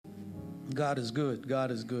God is good.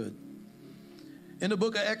 God is good. In the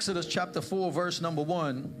book of Exodus, chapter 4, verse number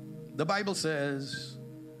 1, the Bible says,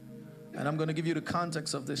 and I'm going to give you the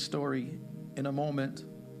context of this story in a moment,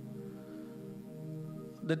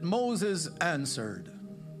 that Moses answered,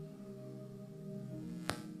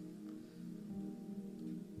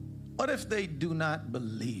 "What if they do not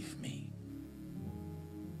believe me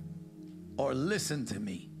or listen to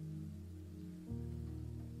me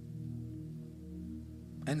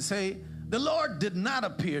and say, 'The Lord did not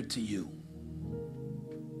appear to you'?"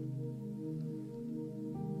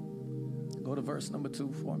 Go to verse number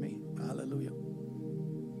 2 for me. Hallelujah.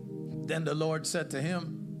 Then the Lord said to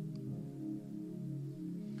him,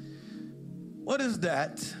 "What is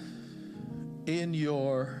that in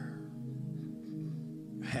your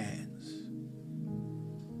hands?"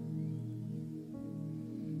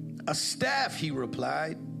 "A staff," he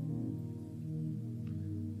replied.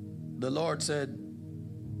 The Lord said,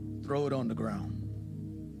 "Throw it on the ground."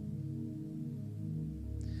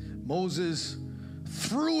 Moses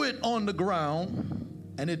threw it on the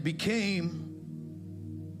ground, and it became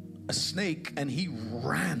a snake, and he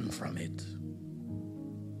ran from it.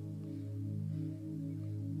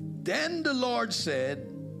 Then the Lord said,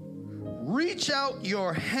 "Reach out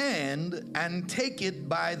your hand and take it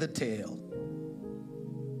by the tail."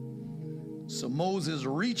 So Moses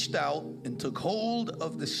reached out and took hold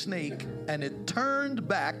of the snake, and it turned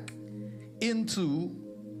back into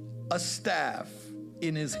a staff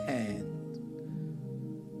in his hand.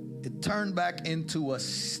 It turned back into a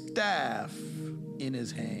staff in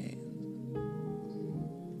his hand.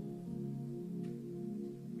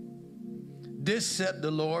 "This," said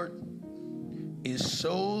the Lord, "is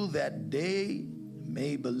so that they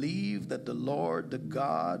may believe that the Lord, the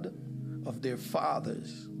God of their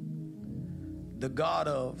fathers, the God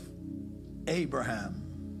of Abraham,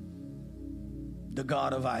 the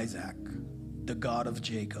God of Isaac, the God of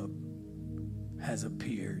Jacob, has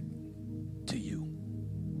appeared to you."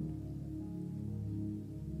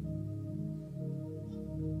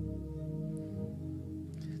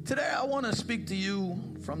 Today I want to speak to you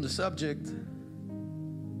from the subject,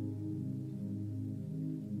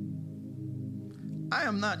 I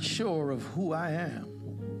am not sure of who I am.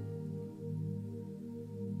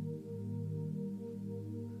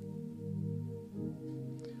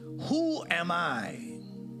 Who am I?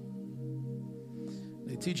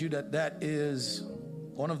 They teach you that is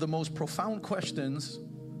one of the most profound questions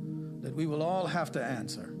that we will all have to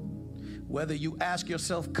answer. Whether you ask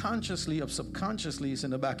yourself consciously or subconsciously, it's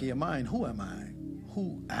in the back of your mind. Who am I?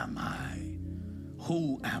 Who am I?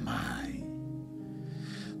 Who am I?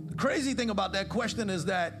 The crazy thing about that question is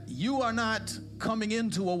that you are not coming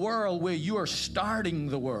into a world where you are starting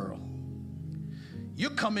the world.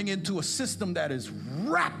 You're coming into a system that has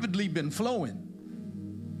rapidly been flowing.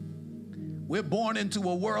 We're born into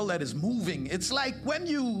a world that is moving. It's like when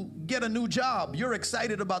you get a new job, you're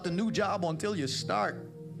excited about the new job until you start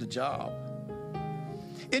the job.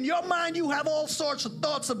 In your mind, you have all sorts of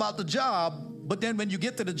thoughts about the job, but then when you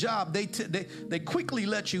get to the job, they quickly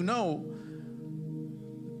let you know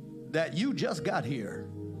that you just got here.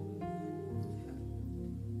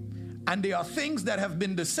 And there are things that have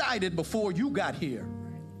been decided before you got here.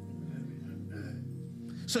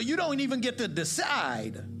 So you don't even get to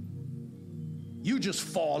decide. You just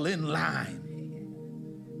fall in line.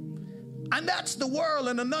 And that's the world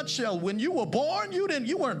in a nutshell. When you were born,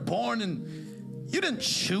 you weren't born in, you didn't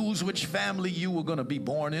choose which family you were going to be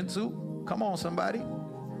born into. Come on, somebody.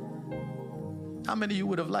 How many of you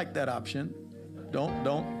would have liked that option?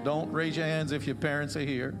 Don't raise your hands if your parents are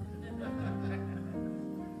here.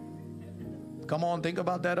 Come on, think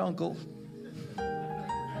about that uncle.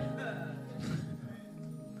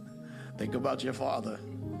 Think about your father.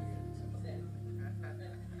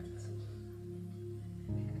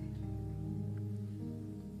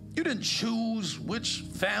 You didn't choose which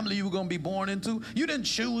family you were going to be born into. You didn't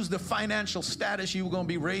choose the financial status you were going to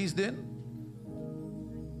be raised in.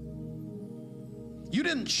 You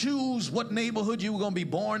didn't choose what neighborhood you were going to be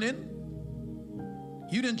born in.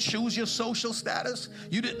 You didn't choose your social status.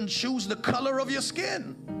 You didn't choose the color of your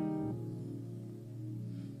skin.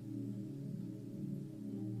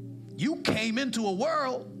 You came into a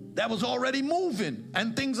world that was already moving,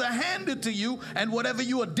 and things are handed to you, and whatever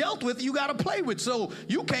you are dealt with, you got to play with. So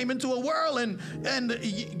you came into a world, and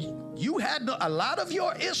you had a lot of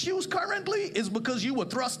your issues currently is because you were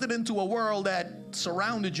thrusted into a world that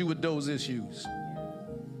surrounded you with those issues.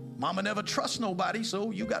 Mama never trusts nobody,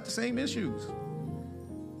 so you got the same issues.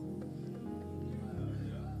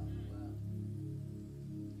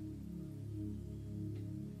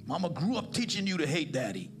 Mama grew up teaching you to hate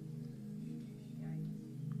daddy.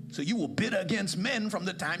 So you were bitter against men from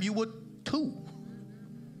the time you were 2.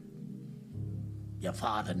 Your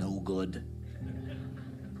father no good.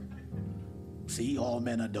 See, all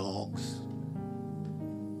men are dogs.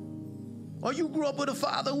 Or you grew up with a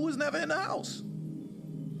father who was never in the house.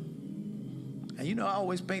 And you know, I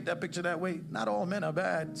always paint that picture that way. Not all men are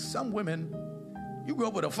bad. Some women, you grew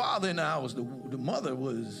up with a father in the house. The mother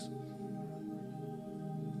was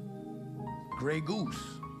Grey Goose.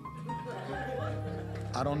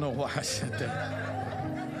 I don't know why I said that.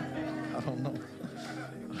 I don't know.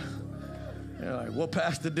 You're like, what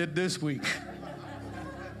pastor did this week?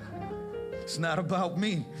 It's not about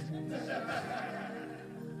me.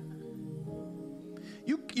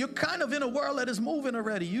 You're kind of in a world that is moving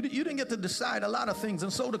already. You didn't get to decide a lot of things.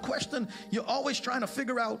 And so the question you're always trying to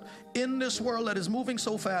figure out in this world that is moving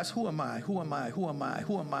so fast, who am I? Who am I? Who am I?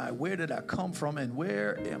 Who am I? Where did I come from? And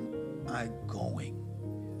where am I going?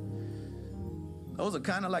 Those are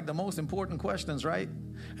kind of like the most important questions, right?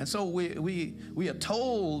 And so we are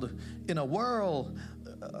told in a world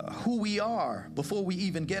who we are before we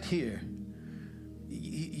even get here.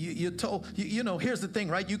 You're told, you know, here's the thing,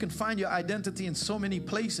 right? You can find your identity in so many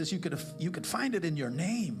places. You could find it in your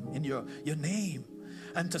name, in your name.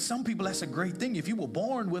 And to some people, that's a great thing. If you were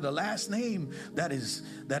born with a last name that is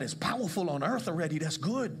powerful on earth already, that's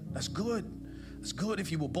good. That's good. It's good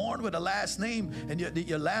if you were born with a last name and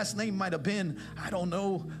your last name might have been, I don't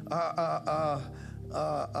know,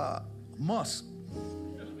 Musk.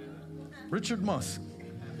 Richard Musk.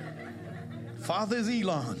 Father is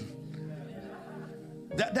Elon.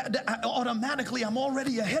 That automatically, I'm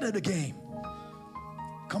already ahead of the game.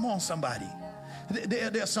 Come on, somebody.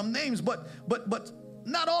 There are some names, but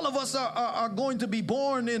not all of us are going to be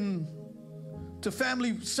born into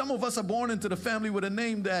family. Some of us are born into the family with a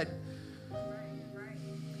name that.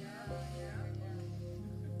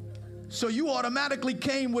 So you automatically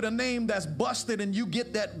came with a name that's busted, and you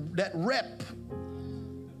get that rep,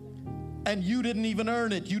 and you didn't even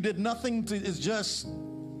earn it. You did nothing to. It's just.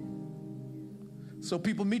 So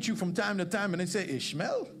people meet you from time to time and they say,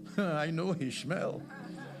 Ishmael? I know Ishmael.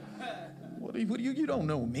 What do you don't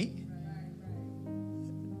know me.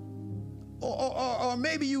 Or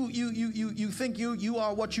maybe you think you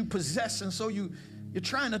are what you possess, and so you're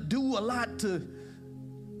trying to do a lot to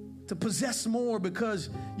possess more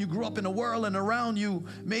because you grew up in a world and around you,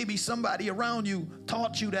 maybe somebody around you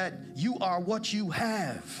taught you that you are what you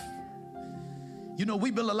have. You know,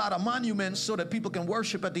 we build a lot of monuments so that people can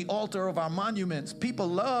worship at the altar of our monuments. People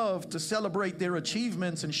love to celebrate their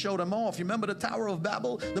achievements and show them off. You remember the Tower of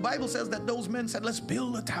Babel? The Bible says that those men said, let's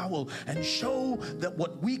build a tower and show that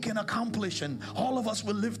what we can accomplish, and all of us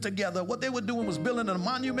will live together. What they were doing was building a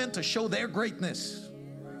monument to show their greatness.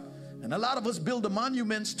 And a lot of us build the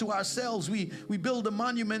monuments to ourselves. We build the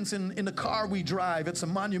monuments in the car we drive. It's a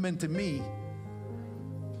monument to me.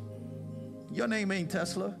 Your name ain't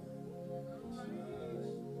Tesla.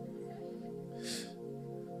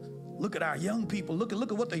 Look at our young people. Look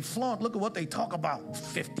at what they flaunt. Look at what they talk about.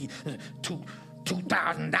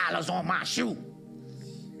 $2,000 on my shoe.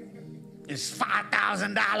 It's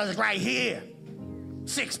 $5,000 right here.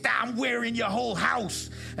 $6,000, I'm wearing your whole house.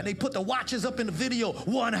 And they put the watches up in the video.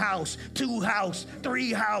 1 house, 2 house,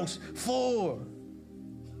 3 house, 4.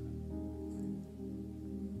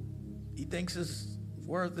 He thinks his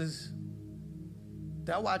worth is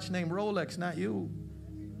that watch named Rolex, not you.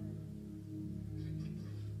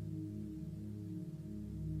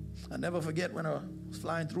 I never forget when I was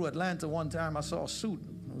flying through Atlanta one time, I saw a suit.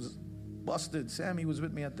 It was busted. Sammy was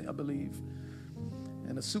with me, I believe.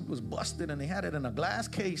 And the suit was busted, and they had it in a glass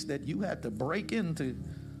case that you had to break into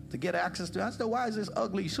to get access to. I said, why is this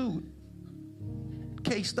ugly suit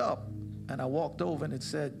cased up? And I walked over, and it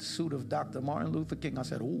said, suit of Dr. Martin Luther King. I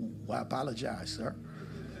said, oh, I apologize, sir.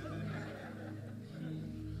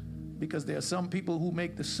 Because there are some people who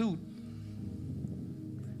make the suit,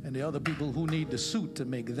 and the other people who need the suit to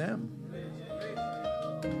make them.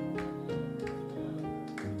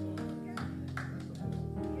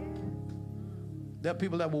 There are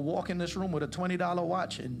people that will walk in this room with a $20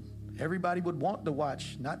 watch, and everybody would want the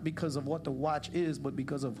watch, not because of what the watch is, but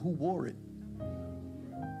because of who wore it.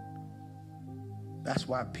 That's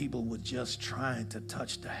why people were just trying to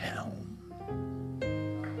touch the helm.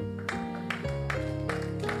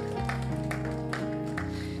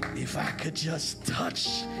 If I could just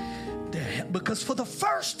touch the helm, because for the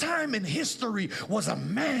first time in history was a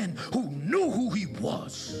man who knew who he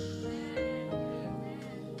was.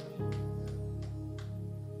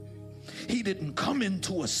 He didn't come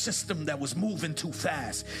into a system that was moving too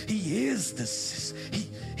fast. He is the system.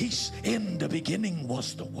 He's in the beginning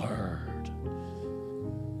was the Word.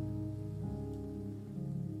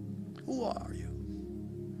 Who are you?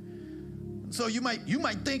 So you might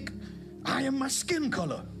think, I am my skin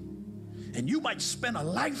color. And you might spend a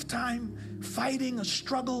lifetime fighting a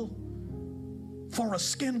struggle for a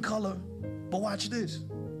skin color. But watch this.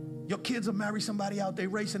 Your kids will marry somebody out there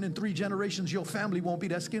racing, in 3 generations, your family won't be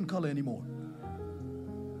that skin color anymore.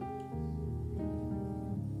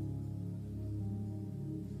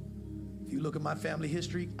 If you look at my family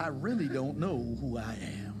history, I really don't know who I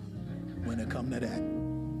am when it comes to that.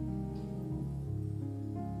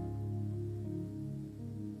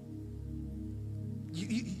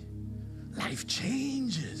 Life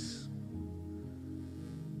changes.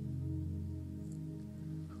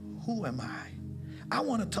 Who am I? I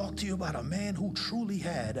want to talk to you about a man who truly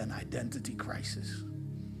had an identity crisis.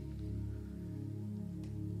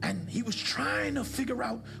 And he was trying to figure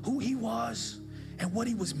out who he was and what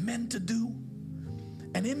he was meant to do.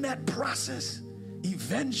 And in that process,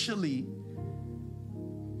 eventually,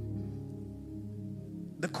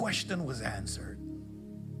 the question was answered.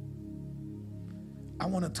 I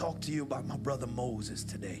want to talk to you about my brother Moses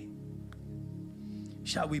today.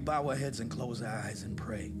 Shall we bow our heads and close our eyes and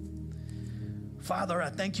pray? Father, I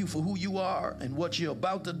thank you for who you are and what you're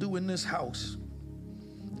about to do in this house.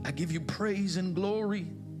 I give you praise and glory.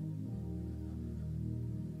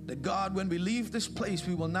 That God, when we leave this place,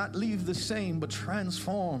 we will not leave the same, but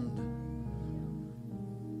transformed.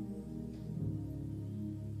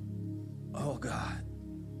 Oh God,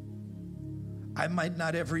 I might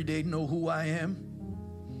not every day know who I am,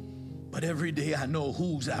 but every day I know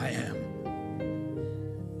whose I am.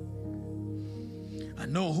 I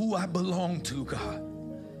know who I belong to, God.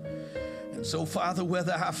 And so, Father,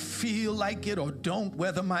 whether I feel like it or don't,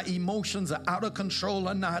 whether my emotions are out of control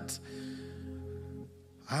or not,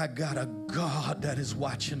 I got a God that is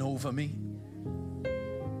watching over me.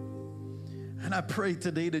 And I pray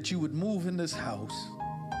today that you would move in this house.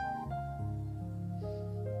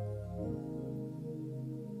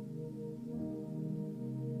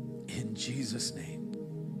 In Jesus' name.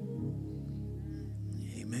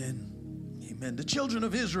 Amen. Amen. The children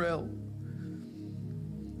of Israel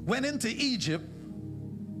went into Egypt,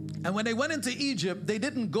 and when they went into Egypt, they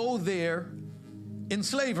didn't go there in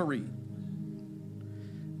slavery.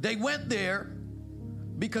 They went there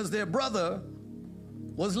because their brother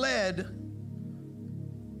was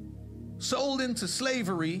sold into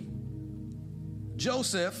slavery.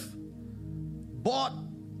 Joseph, bought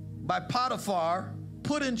by Potiphar,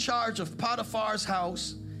 put in charge of Potiphar's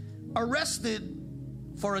house, arrested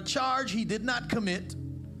for a charge he did not commit,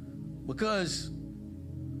 because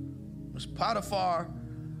Potiphar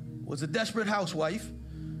was a desperate housewife.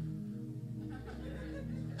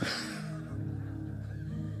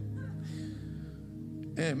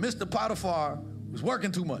 And Mr. Potiphar was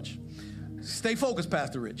working too much. Stay focused,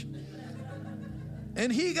 Pastor Rich.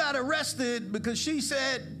 And he got arrested because she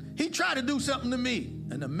said he tried to do something to me.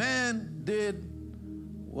 And the man did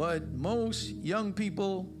what most young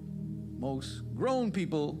people, most grown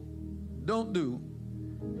people don't do.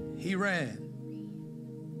 He ran.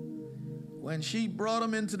 When she brought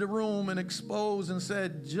him into the room and exposed and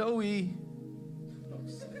said, Joey,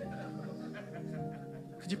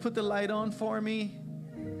 could you put the light on for me?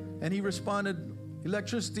 And he responded,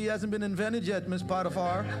 electricity hasn't been invented yet, Miss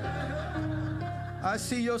Potiphar. I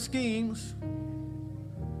see your schemes.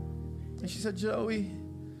 And she said, Joey,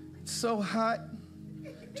 it's so hot.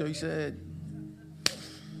 Joey said,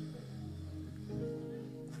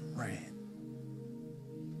 ran.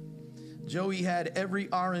 Joey had every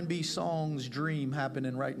R&B song's dream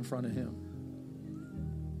happening right in front of him.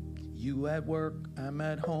 You at work, I'm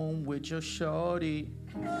at home with your shorty.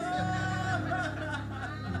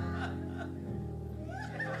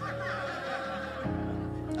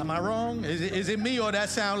 Am I wrong? Is it me, or that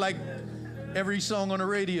sound like every song on the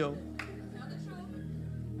radio?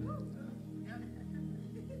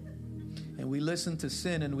 And we listen to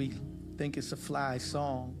Sin and we think it's a fly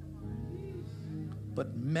song.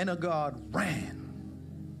 But men of God ran.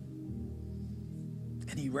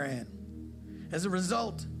 And he ran. As a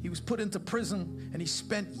result, he was put into prison, and he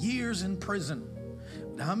spent years in prison.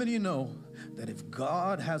 But how many of you know that if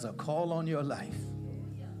God has a call on your life,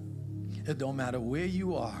 it don't matter where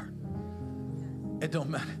you are. It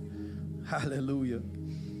don't matter. Hallelujah.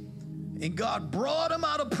 And God brought him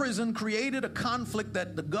out of prison, created a conflict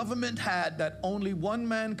that the government had that only one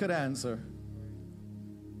man could answer.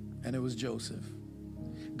 And it was Joseph.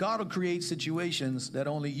 God will create situations that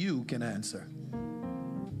only you can answer.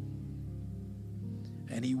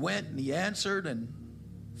 And he went and he answered, and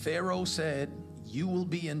Pharaoh said, you will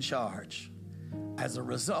be in charge. As a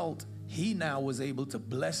result, he now was able to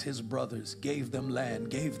bless his brothers, gave them land,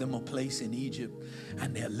 gave them a place in Egypt,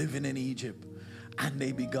 and they're living in Egypt, and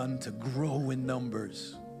they begun to grow in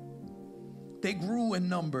numbers. They grew in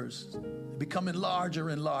numbers, becoming larger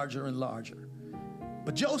and larger and larger.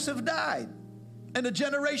 But Joseph died, and the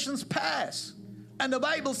generations passed. And the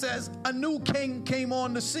Bible says a new king came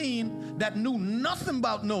on the scene that knew nothing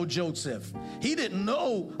about no Joseph. He didn't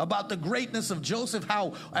know about the greatness of Joseph,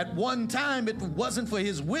 how at one time it wasn't for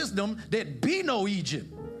his wisdom, there'd be no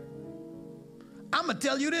Egypt. I'm going to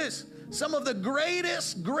tell you this. Some of the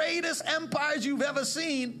greatest empires you've ever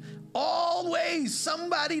seen, always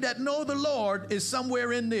somebody that know the Lord is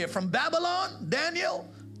somewhere in there. From Babylon, Daniel,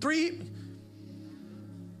 3,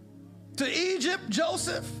 to Egypt,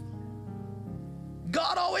 Joseph.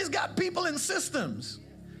 God always got people in systems.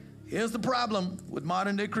 Here's the problem with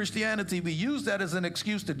modern day Christianity. We use that as an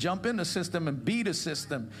excuse to jump in the system and be the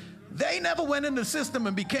system. They never went in the system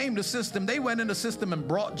and became the system. They went in the system and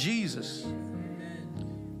brought Jesus.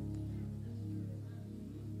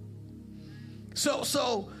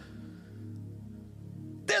 So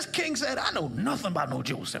this king said, I know nothing about no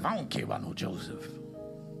Joseph. I don't care about no Joseph.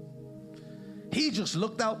 He just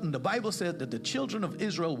looked out, and the Bible said that the children of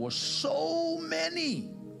Israel were so many,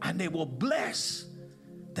 and they were blessed,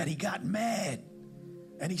 that he got mad.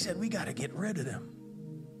 And he said, we got to get rid of them.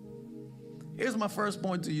 Here's my first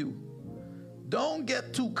point to you. Don't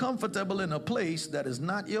get too comfortable in a place that is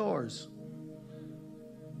not yours.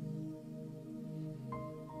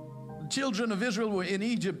 The children of Israel were in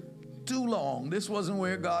Egypt too long. This wasn't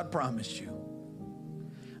where God promised you.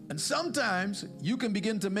 And sometimes you can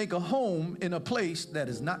begin to make a home in a place that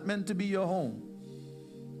is not meant to be your home.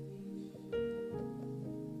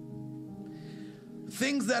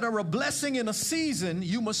 Things that are a blessing in a season,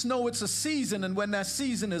 you must know it's a season, and when that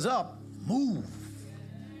season is up, move.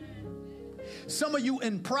 Some of you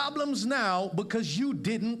in problems now because you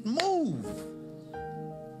didn't move.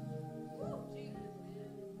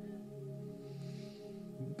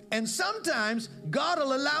 And sometimes God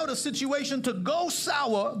will allow the situation to go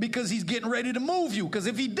sour because he's getting ready to move you. Because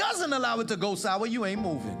if he doesn't allow it to go sour, you ain't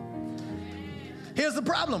moving. Here's the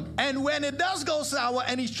problem. And when it does go sour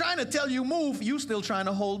and he's trying to tell you move, you still trying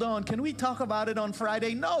to hold on. Can we talk about it on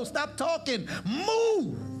Friday? No, stop talking.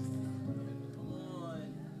 Move.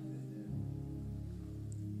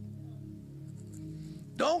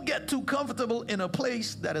 Don't get too comfortable in a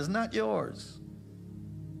place that is not yours.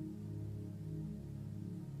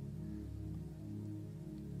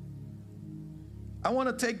 I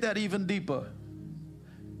want to take that even deeper.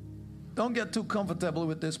 Don't get too comfortable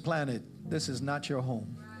with this planet. This is not your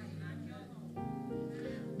home.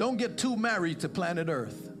 Don't get too married to planet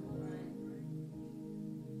Earth.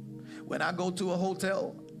 When I go to a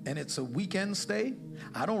hotel and it's a weekend stay,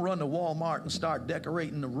 I don't run to Walmart and start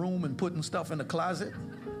decorating the room and putting stuff in the closet.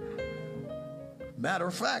 Matter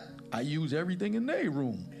of fact, I use everything in their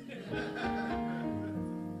room.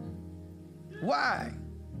 Why?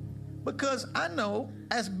 Because I know,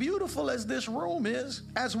 as beautiful as this room is,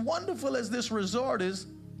 as wonderful as this resort is,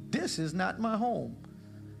 this is not my home.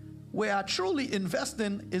 Where I truly invest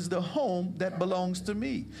in is the home that belongs to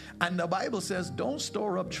me. And the Bible says, don't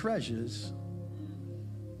store up treasures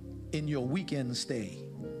in your weekend stay,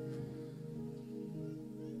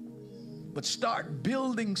 but start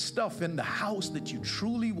building stuff in the house that you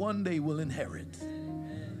truly one day will inherit.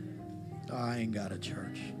 Oh, I ain't got a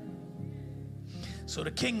church. So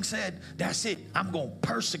the king said, that's it, I'm going to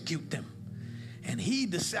persecute them. And he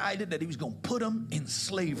decided that he was going to put them in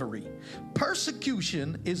slavery.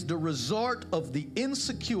 Persecution is the resort of the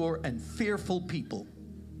insecure and fearful people.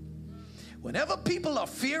 Whenever people are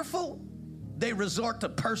fearful, they resort to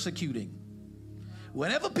persecuting.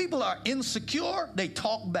 Whenever people are insecure, they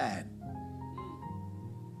talk bad.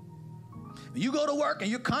 When you go to work and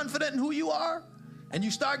you're confident in who you are, and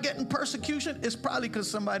you start getting persecution, it's probably because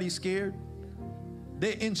somebody's scared.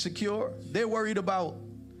 They're insecure. They're worried about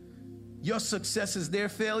your success is their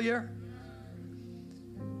failure.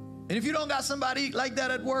 And if you don't got somebody like that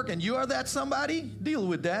at work and you're that somebody, deal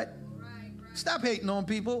with that. Stop hating on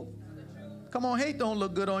people. Come on, hate don't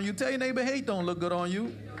look good on you. Tell your neighbor, hate don't look good on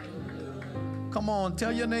you. Come on,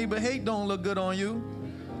 tell your neighbor, hate don't look good on you.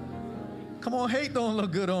 Come on, hate don't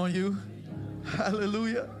look good on you.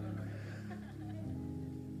 Hallelujah.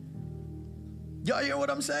 Y'all hear what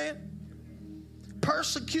I'm saying?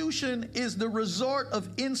 Persecution is the resort of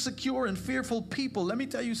insecure and fearful people. Let me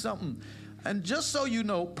tell you something. And just so you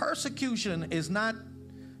know, persecution is not,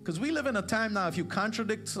 because we live in a time now, if you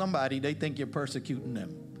contradict somebody, they think you're persecuting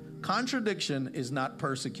them. Contradiction is not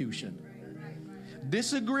persecution.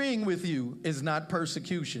 Disagreeing with you is not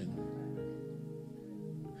persecution.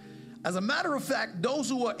 As a matter of fact, those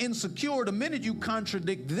who are insecure, the minute you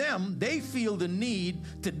contradict them, they feel the need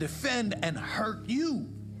to defend and hurt you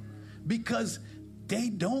because they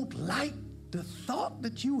don't like the thought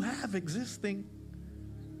that you have existing.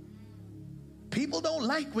 People don't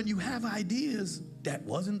like when you have ideas that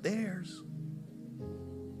wasn't theirs.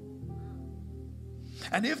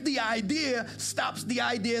 And if the idea stops the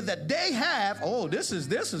idea that they have, oh, this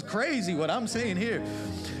is crazy what I'm saying here.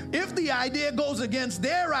 If the idea goes against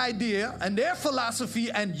their idea and their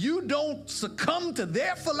philosophy and you don't succumb to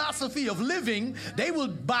their philosophy of living, they will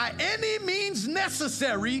by any means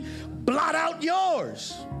necessary blot out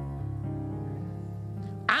yours.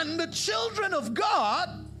 And the children of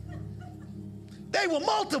God, they were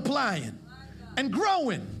multiplying and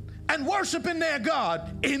growing and worshiping their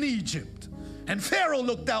God in Egypt. And Pharaoh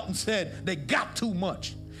looked out and said, they got too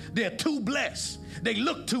much. They're too blessed. They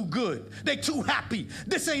look too good. They're too happy.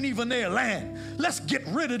 This ain't even their land. Let's get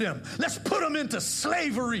rid of them. Let's put them into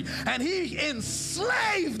slavery. And he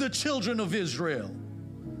enslaved the children of Israel.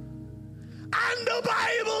 And the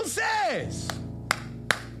Bible says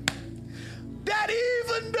that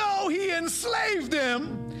even though he enslaved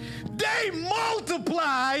them, they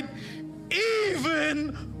multiplied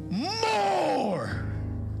even more.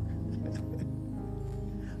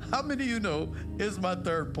 How many of you know is my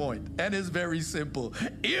third point? And it's very simple.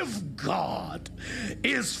 If God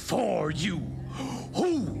is for you,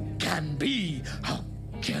 who can be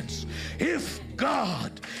against? If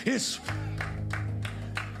God is...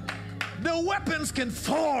 The weapons can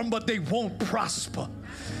form, but they won't prosper.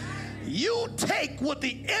 You take what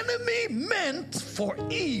the enemy meant for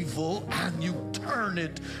evil and you turn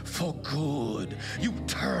it for good. You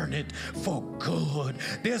turn it for good.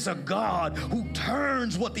 There's a God who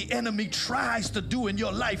turns what the enemy tries to do in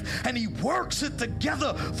your life and he works it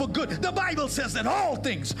together for good. The Bible says that all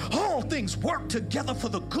things work together for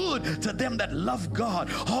the good to them that love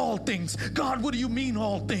God. All things. God, what do you mean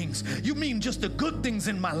all things? You mean just the good things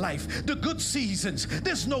in my life, the good seasons.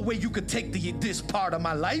 There's no way you could take this part of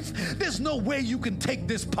my life. There's no way you can take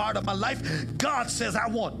this part of my life. God says, I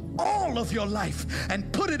want all of your life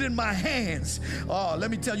and put it in my hands. Oh, let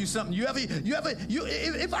me tell you something.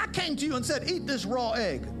 If I came to you and said, eat this raw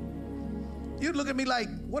egg, you'd look at me like,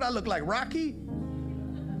 what I look like, Rocky?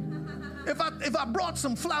 If I brought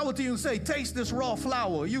some flour to you and say, taste this raw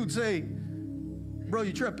flour, you'd say, bro,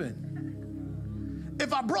 you tripping.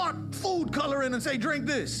 If I brought food coloring and say, drink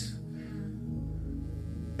this,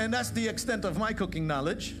 and that's the extent of my cooking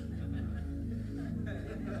knowledge.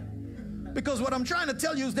 Because what I'm trying to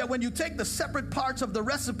tell you is that when you take the separate parts of the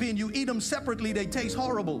recipe and you eat them separately, they taste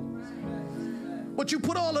horrible. But you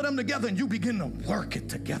put all of them together and you begin to work it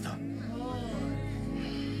together.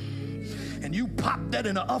 And you pop that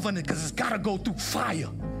in the oven because it's got to go through fire.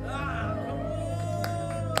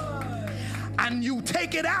 And you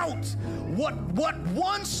take it out. What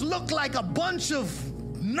once looked like a bunch of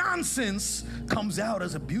nonsense comes out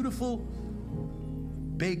as a beautiful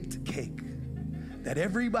baked cake that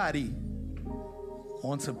everybody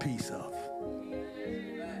wants a piece of.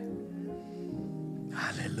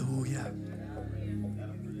 Hallelujah.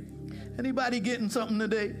 Anybody getting something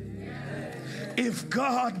today? If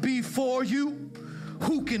God be for you,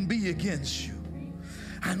 who can be against you?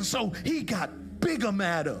 And so he got bigger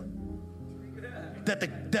matter that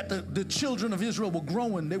the children of Israel were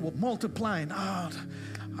growing. They were multiplying. I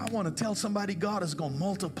want to tell somebody God is going to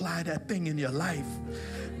multiply that thing in your life.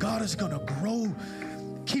 God is going to grow.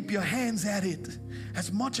 Keep your hands at it. As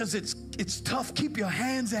much as it's tough, keep your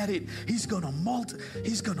hands at it. He's going to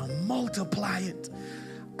multiply it.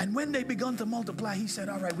 And when they begun to multiply, he said,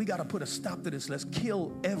 all right, we got to put a stop to this. Let's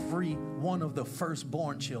kill every one of the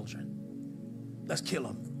firstborn children. Let's kill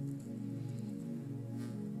them.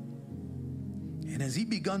 And as he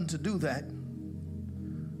begun to do that,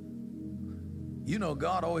 you know,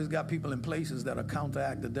 God always got people in places that'll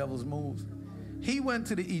counteract the devil's moves. He went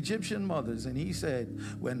to the Egyptian mothers and he said,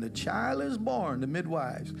 when the child is born, the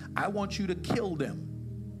midwives, I want you to kill them.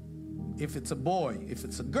 If it's a boy, if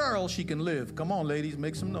it's a girl, she can live. Come on, ladies,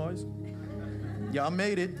 make some noise. Y'all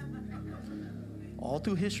made it. All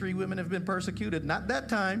through history, women have been persecuted. Not that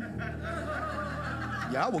time.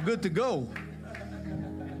 Y'all were good to go.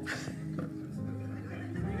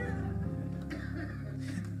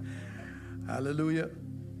 Hallelujah.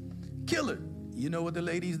 Kill her. You know what the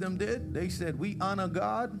ladies them did? They said, we honor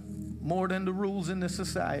God more than the rules in this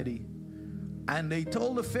society. And they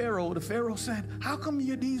told the Pharaoh said, how come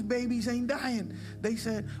these babies ain't dying? They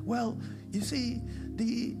said, well, you see,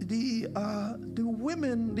 the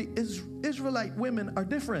women, the Israelite women are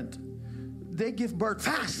different. They give birth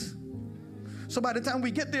fast. So by the time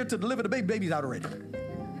we get there to deliver the baby's out already.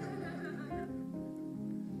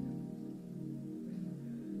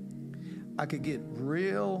 I could get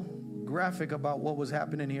real graphic about what was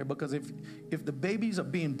happening here, because if the babies are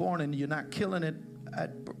being born and you're not killing it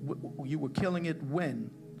you were killing it when?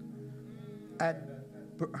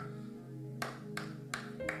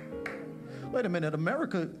 Wait a minute,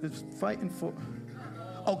 America is fighting for...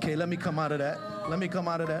 Okay, let me come out of that. Let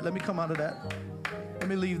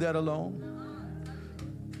me leave that alone.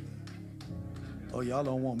 Oh, y'all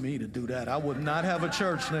don't want me to do that. I would not have a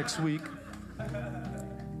church next week.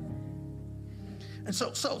 And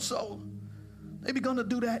so they begun to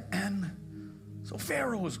do that, and so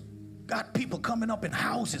Pharaoh's got people coming up in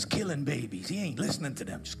houses killing babies. He ain't listening to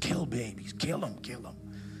them. Just kill babies. Kill them.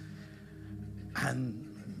 And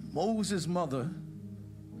Moses' mother,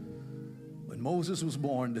 when Moses was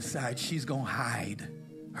born, decides she's going to hide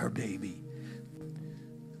her baby.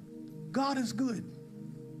 God is good.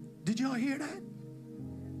 Did y'all hear that?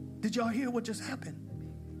 Did y'all hear what just happened?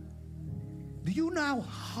 Do you know how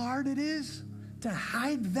hard it is to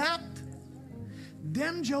hide that?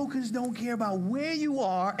 Them jokers don't care about where you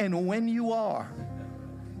are and when you are.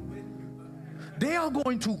 They are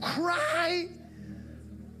going to cry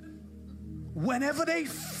whenever they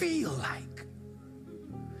feel like.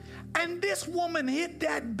 And this woman hid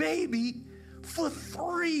that baby for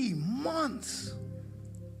 3 months.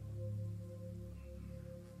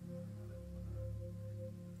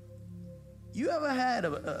 You ever had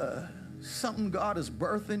something God is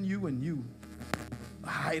birthing you and you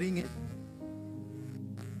hiding it?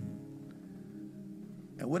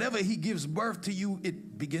 And whatever he gives birth to you,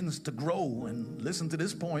 it begins to grow. And listen to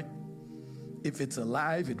this point. If it's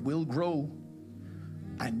alive, it will grow.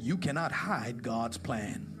 And you cannot hide God's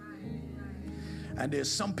plan. And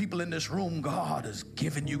there's some people in this room, God has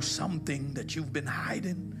given you something that you've been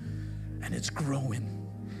hiding, and it's growing.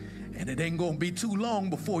 And it ain't going to be too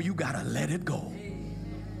long before you got to let it go.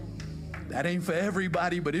 That ain't for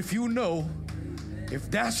everybody, but if you know,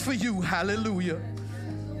 if that's for you, hallelujah.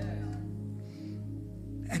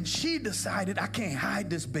 And she decided, I can't hide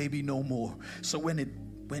this baby no more. So when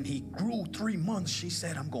he grew 3 months, she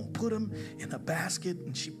said, I'm going to put him in a basket.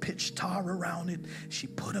 And she pitched tar around it. She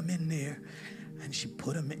put him in there. And she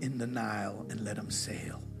put him in the Nile and let him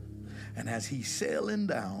sail. And as he's sailing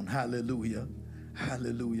down, hallelujah,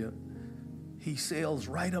 hallelujah, he sails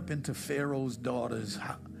right up into Pharaoh's daughter's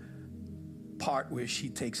part where she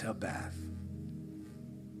takes her bath.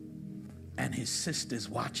 And his sister's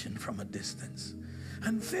watching from a distance.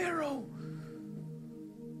 And Pharaoh's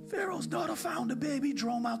daughter found the baby,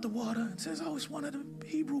 drew him out the water, and says, oh, it's one of the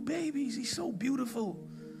Hebrew babies. He's so beautiful.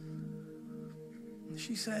 And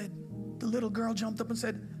she said, the little girl jumped up and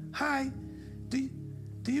said, hi, do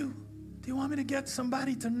you want me to get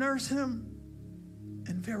somebody to nurse him?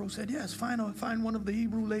 And Pharaoh said, yes, find one of the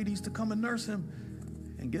Hebrew ladies to come and nurse him.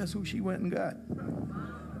 And guess who she went and got?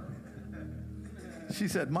 She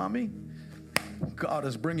said, Mommy, God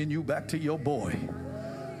is bringing you back to your boy.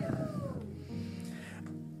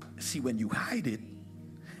 See, when you hide it,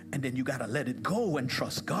 and then you got to let it go and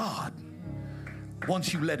trust God.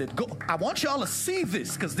 Once you let it go, I want y'all to see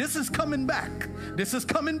this, because this is coming back. This is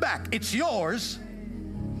coming back. It's yours.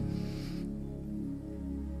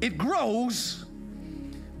 It grows.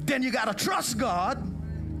 Then you got to trust God,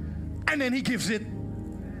 and then he gives it.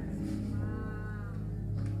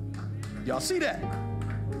 Y'all see that?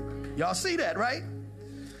 Y'all see that, right?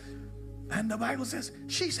 And the Bible says,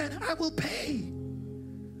 she said, I will pay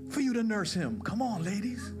for you to nurse him. Come on,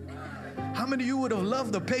 ladies. How many of you would have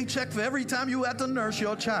loved a paycheck for every time you had to nurse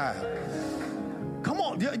your child? Come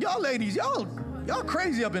on, y'all ladies, y'all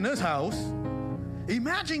crazy up in this house.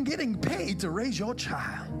 Imagine getting paid to raise your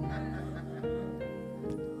child.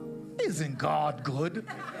 Isn't God good?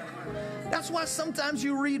 That's why sometimes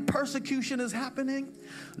you read persecution is happening.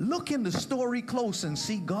 Look in the story close and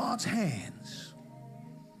see God's hands.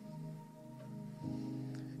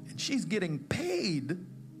 And she's getting paid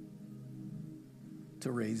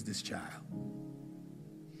to raise this child.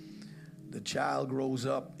 The child grows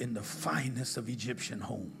up in the finest of Egyptian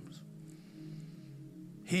homes.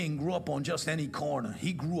 He ain't grew up on just any corner.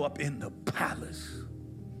 He grew up in the palace.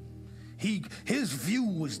 His view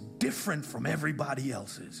was different from everybody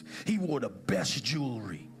else's. He wore the best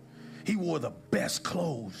jewelry. He wore the best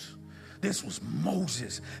clothes. This was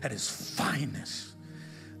Moses at his finest.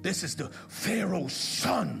 This is the Pharaoh's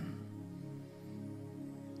son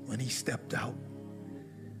when he stepped out.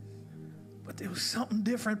 But there was something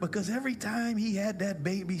different, because every time he had that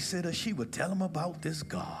babysitter, she would tell him about this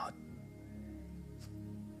God.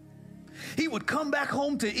 He would come back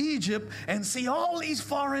home to Egypt and see all these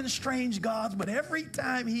foreign, strange gods, but every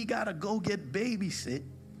time he got to go get babysit,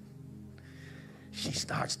 she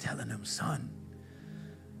starts telling him, son,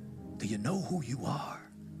 Do you know who you are?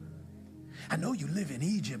 I know you live in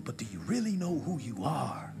Egypt, but do you really know who you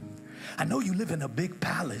are? I know you live in a big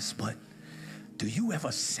palace, but do you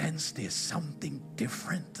ever sense there's something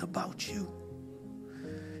different about you?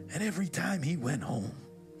 And every time he went home,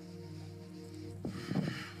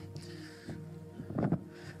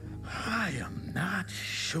 I am not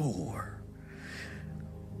sure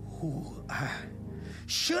who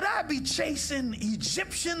should I be chasing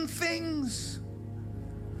Egyptian things?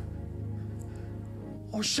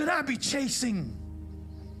 Or should I be chasing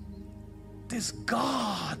this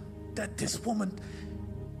God that this woman,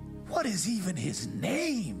 what is even his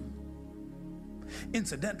name?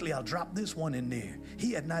 Incidentally, I'll drop this one in there.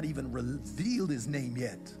 He had not even revealed his name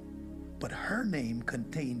yet, but her name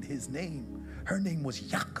contained his name. Her name was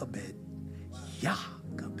Jochebed.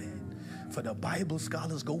 Jochebed. For the Bible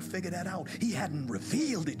scholars, go figure that out. He hadn't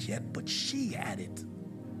revealed it yet, but she had it.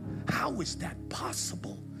 How is that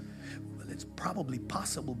possible? Well, it's probably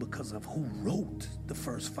possible because of who wrote the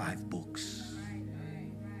first 5 books.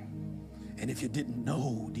 And if you didn't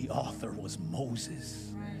know, the author was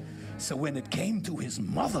Moses. So when it came to his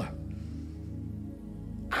mother,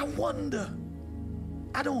 I wonder,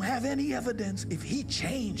 I don't have any evidence if he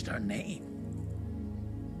changed her name.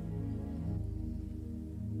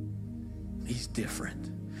 He's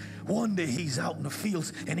different. One day he's out in the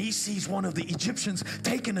fields and he sees one of the Egyptians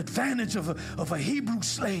taking advantage of a Hebrew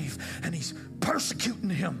slave, and he's persecuting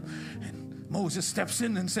him. And Moses steps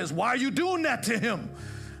in and says, "Why are you doing that to him?"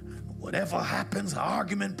 Whatever happens, an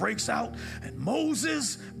argument breaks out, and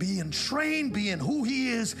Moses, being trained, being who he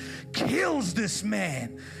is, kills this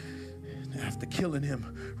man. And after killing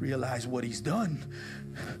him, realize what he's done,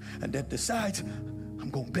 and then decides, I'm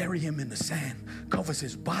going to bury him in the sand, covers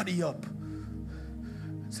his body up,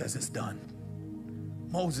 says it's done.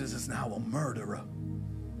 Moses is now a murderer.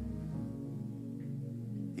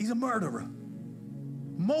 He's a murderer.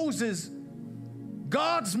 Moses,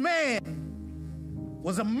 God's man,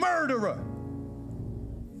 was a murderer.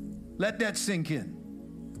 Let that sink in.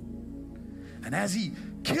 And as he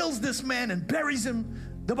kills this man and buries him,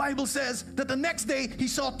 the Bible says that the next day he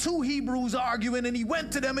saw 2 Hebrews arguing, and he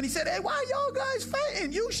went to them and he said, "Hey, why y'all guys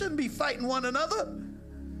fighting? You shouldn't be fighting one another."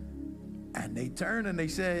 And they turned and they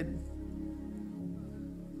said,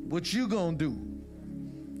 "What you gonna do?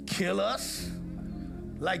 Kill us?"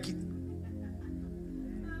 Like,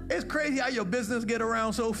 it's crazy how your business get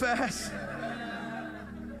around so fast.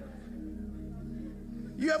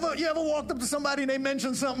 You ever walked up to somebody and they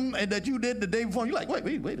mentioned something and that you did the day before? You're like, wait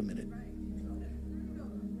a minute.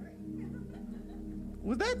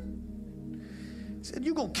 Was that? He said,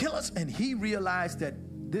 "You gonna kill us?" And he realized that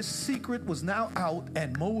this secret was now out,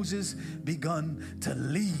 and Moses begun to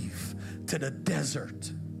leave to the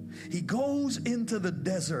desert. He goes into the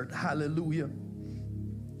desert, hallelujah.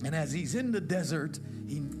 And as he's in the desert,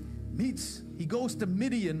 he goes to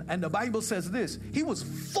Midian, and the Bible says this: he was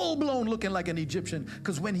full-blown looking like an Egyptian,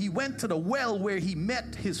 because when he went to the well where he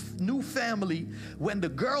met his new family, when the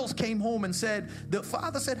girls came home and said, the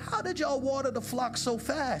father said, "How did y'all water the flock so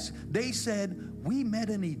fast?" They said, "We met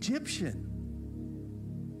an Egyptian."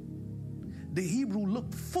 The Hebrew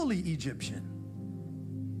looked fully Egyptian.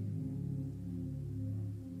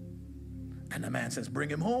 And the man says, "Bring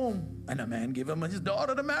him home." And the man gave him his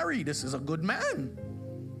daughter to marry. This is a good man.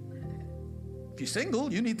 If you're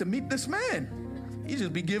single, you need to meet this man. He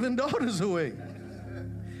just be giving daughters away.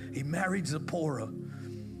 He married Zipporah,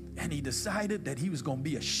 and he decided that he was going to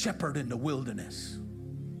be a shepherd in the wilderness.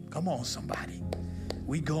 Come on, somebody.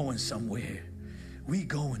 We going somewhere. We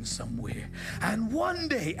going somewhere. And one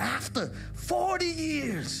day, after 40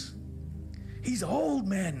 years, he's an old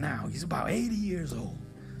man now. He's about 80 years old.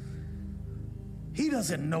 He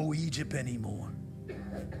doesn't know Egypt anymore.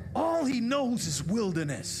 All he knows is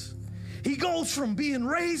wilderness. He goes from being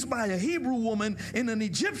raised by a Hebrew woman in an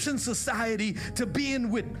Egyptian society to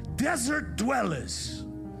being with desert dwellers.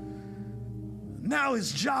 Now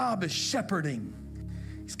his job is shepherding.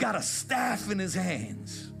 He's got a staff in his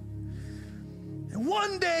hands. And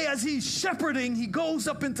one day as he's shepherding, he goes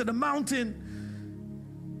up into the mountain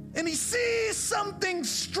and he sees something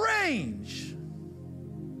strange.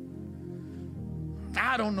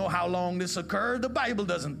 I don't know how long this occurred. The Bible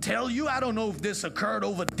doesn't tell you. I don't know if this occurred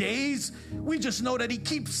over days. We just know that he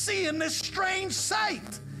keeps seeing this strange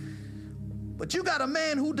sight. But you got a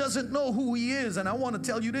man who doesn't know who he is, and I want to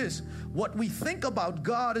tell you this. What we think about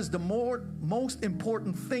God is the most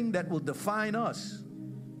important thing that will define us.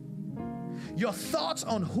 Your thoughts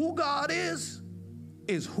on who God is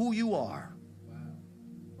who you are.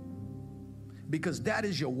 Because that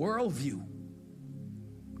is your worldview.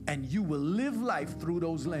 and you will live life through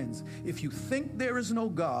those lenses. If you think there is no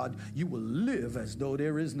God, you will live as though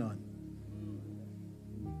there is none.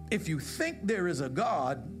 If you think there is a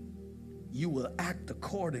God, you will act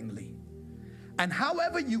accordingly. And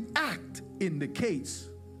however you act indicates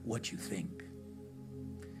what you think.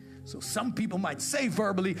 So some people might say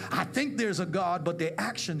verbally, I think there's a God, but their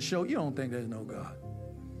actions show you don't think there's no God.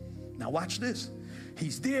 Now watch this.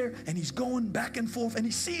 He's there and he's going back and forth and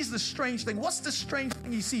he sees the strange thing. What's the strange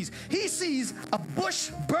thing he sees? He sees a bush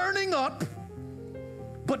burning up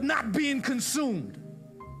but not being consumed.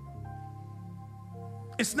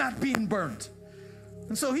 It's not being burnt.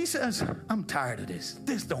 And so he says, I'm tired of this.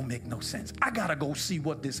 This don't make no sense. I gotta go see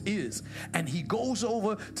what this is. And he goes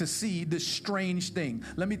over to see this strange thing.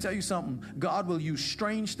 Let me tell you something. God will use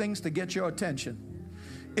strange things to get your attention.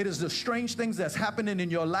 It is the strange things that's happening in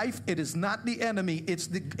your life. It is not the enemy.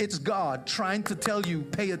 It's God trying to tell you,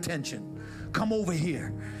 pay attention. Come over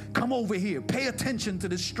here. Come over here. Pay attention to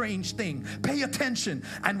this strange thing. Pay attention.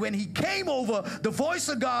 And when he came over, the voice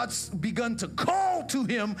of God began to call to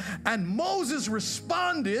him, and Moses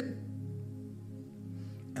responded.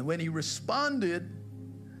 And when he responded,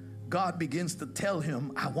 God begins to tell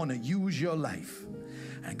him, I want to use your life.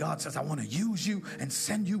 And God says, I want to use you and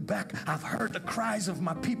send you back. I've heard the cries of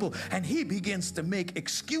my people. And he begins to make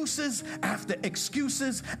excuses after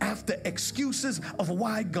excuses after excuses of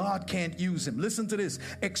why God can't use him. Listen to this.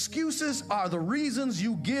 Excuses are the reasons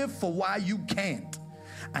you give for why you can't.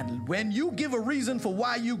 And when you give a reason for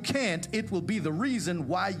why you can't, it will be the reason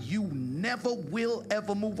why you never will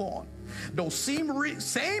ever move on. Those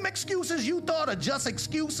same excuses you thought are just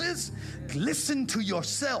excuses, listen to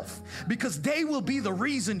yourself, because they will be the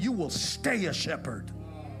reason you will stay a shepherd.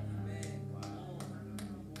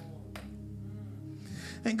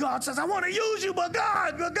 And God says, I want to use you, but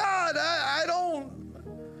God,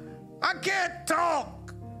 I can't talk.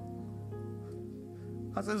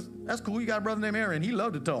 I says, that's cool. You got a brother named Aaron. He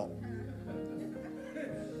loved to talk.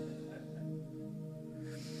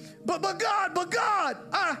 But God,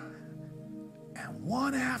 and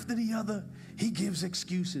one after the other, he gives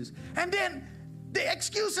excuses. And then the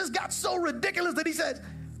excuses got so ridiculous that he said,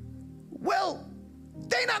 well,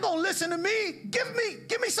 they're not going to listen to me. Give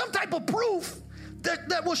me some type of proof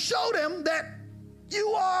that will show them that you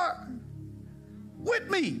are with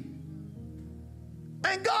me.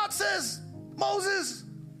 And God says, Moses,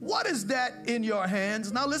 what is that in your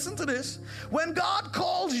hands? Now listen to this. When God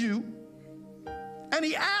calls you and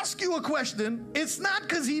he asks you a question, it's not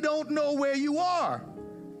because he don't know where you are.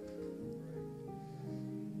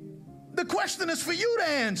 The question is for you to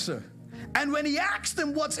answer. And when he asked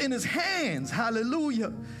him what's in his hands,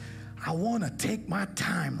 hallelujah, I want to take my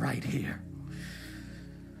time right here.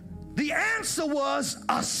 The answer was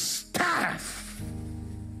a staff.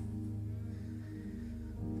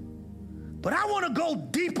 But I want to go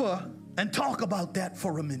deeper and talk about that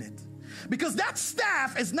for a minute. Because that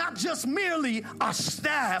staff is not just merely a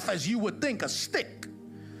staff as you would think, a stick.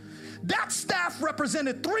 That staff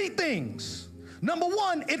represented three things. Number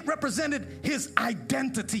one, it represented his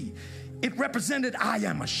identity. It represented, I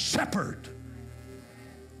am a shepherd.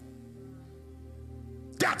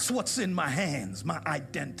 That's what's in my hands, my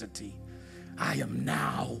identity. I am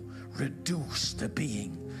now reduced to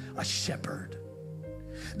being a shepherd.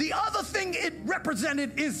 The other thing it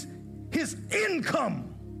represented is his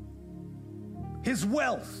income, his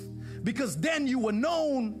wealth, because then you were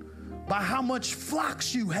known by how much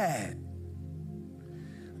flocks you had.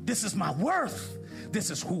 This is my worth.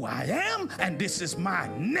 This is who I am, and this is my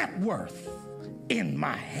net worth in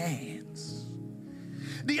my hands.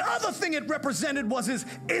 The other thing it represented was his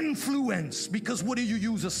influence, because what do you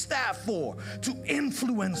use a staff for? To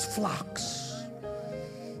influence flocks,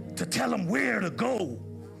 to tell them where to go.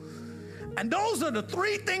 And those are the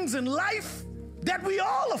three things in life that we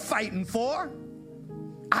all are fighting for: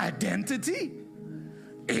 identity,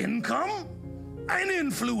 income, and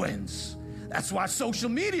influence. That's why social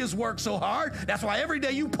media's work so hard. That's why every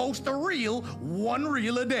day you post a reel, one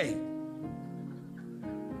reel a day.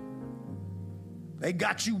 They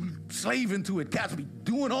got you slaving to it. Cats be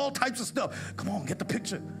doing all types of stuff. Come on, get the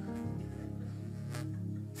picture.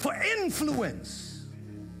 For influence.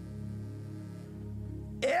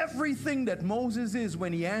 Everything that Moses is,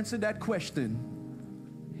 when he answered that question,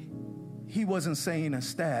 he wasn't saying a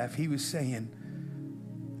staff. He was saying,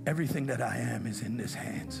 everything that I am is in this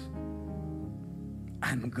hands.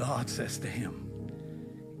 And God says to him,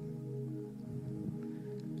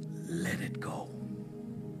 let it go.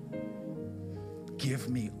 Give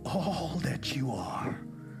me all that you are.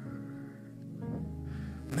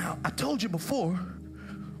 Now, I told you before,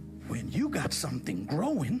 when you got something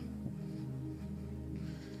growing,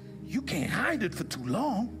 you can't hide it for too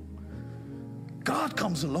long. God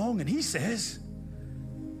comes along and he says,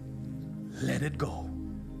 let it go.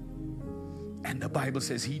 And the Bible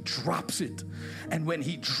says he drops it. And when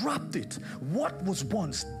he dropped it, what was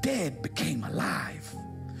once dead became alive.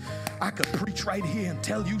 I could preach right here and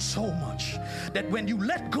tell you so much that when you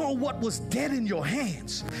let go of what was dead in your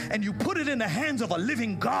hands and you put it in the hands of a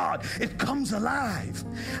living God, it comes alive.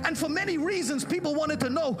 And for many reasons, people wanted to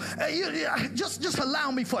know, just allow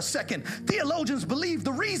me for a second. Theologians believe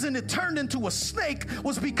the reason it turned into a snake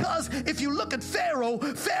was because if you look at Pharaoh,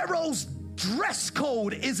 Pharaoh's dress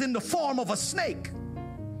code is in the form of a snake.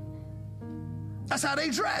 That's how they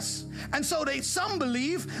dress. And so some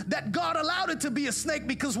believe that God allowed it to be a snake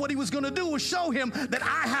because what he was going to do was show him that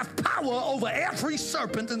I have power over every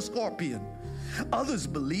serpent and scorpion. Others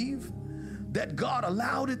believe that God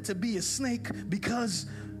allowed it to be a snake because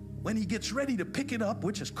when he gets ready to pick it up,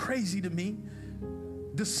 which is crazy to me,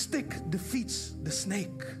 the stick defeats the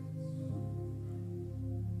snake.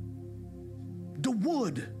 The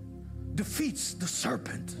wood defeats the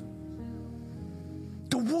serpent.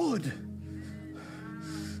 The wood.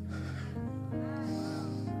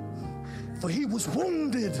 For he was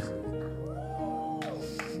wounded.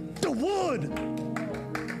 The wood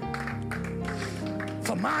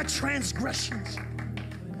for my transgressions.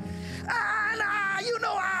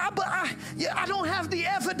 I don't have the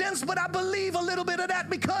evidence, but I believe a little bit of that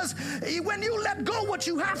because when you let go what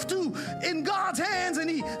you have to in God's hands and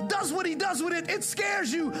he does what he does with it, it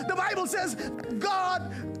scares you. The Bible says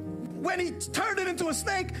God, when he turned it into a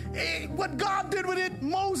snake, what God did with it,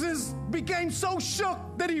 Moses became so shook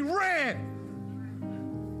that he ran.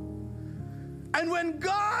 And when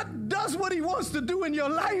God does what he wants to do in your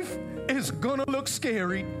life, it's gonna look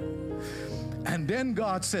scary. And then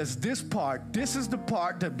God says, this is the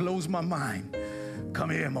part that blows my mind. Come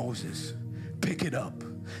here, Moses, pick it up.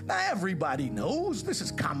 Now everybody knows, this is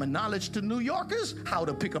common knowledge to New Yorkers, how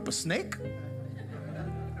to pick up a snake.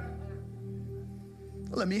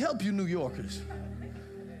 Let me help you, New Yorkers.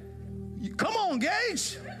 Come on,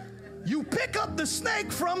 Gage. You pick up the snake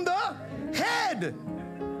from the head.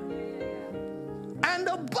 And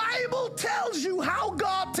the Bible tells you how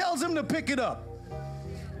God tells him to pick it up.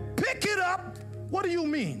 Pick it up. What do you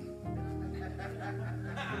mean?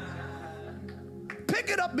 Pick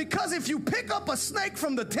it up because if you pick up a snake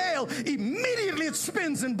from the tail, immediately it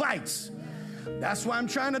spins and bites. That's why I'm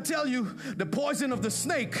trying to tell you the poison of the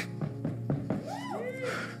snake.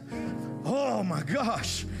 Oh my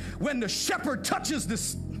gosh. When the shepherd touches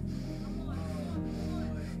this,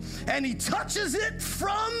 and he touches it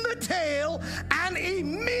from the tail, and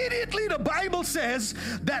immediately the Bible says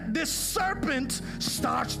that this serpent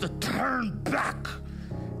starts to turn back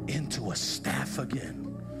into a staff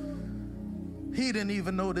again. He didn't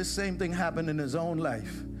even know this same thing happened in his own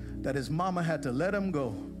life, that his mama had to let him go,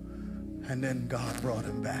 and then God brought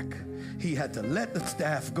him back. He had to let the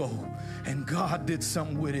staff go, and God did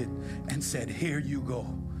something with it and said, here you go.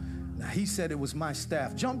 Now, he said it was my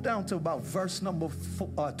staff. Jump down to about verse number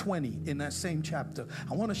 20 in that same chapter.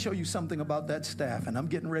 I want to show you something about that staff, and I'm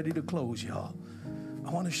getting ready to close, y'all. I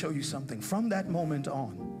want to show you something. From that moment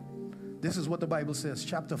on, this is what the Bible says,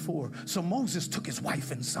 chapter 4. So Moses took his wife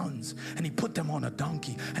and sons, and he put them on a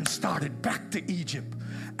donkey and started back to Egypt.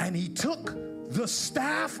 And he took the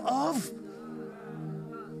staff of...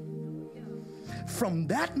 From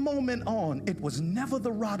that moment on, it was never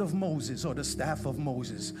the rod of Moses or the staff of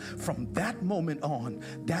Moses. From that moment on,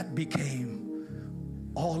 that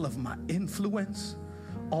became all of my influence,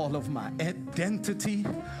 all of my identity,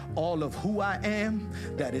 all of who I am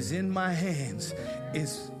that is in my hands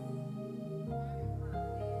is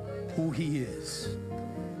who he is.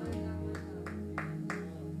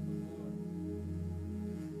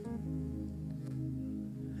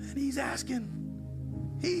 And he's asking,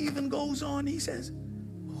 he even goes on, he says,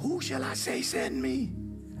 who shall I say send me?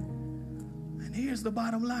 And here's the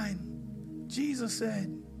bottom line. Jesus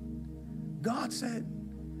said, God said,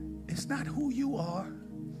 it's not who you are.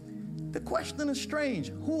 The question is strange.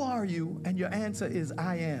 Who are you? And your answer is,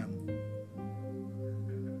 I am.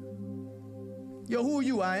 Yo, who are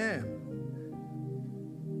you? I am.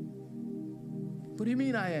 What do you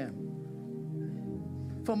mean I am?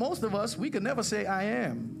 For most of us, we could never say I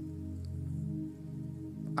am.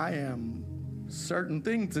 I am certain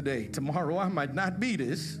thing today. Tomorrow I might not be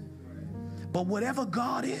this. But whatever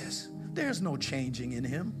God is, there's no changing in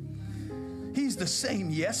him. He's the same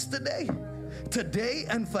yesterday, today,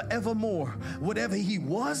 and forevermore. Whatever he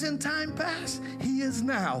was in time past, he is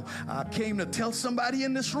now. I came to tell somebody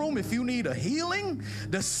in this room, if you need a healing,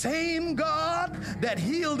 the same God that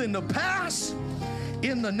healed in the past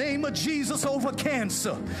In the name of Jesus, over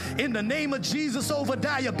cancer. In the name of Jesus, over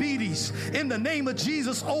diabetes. In the name of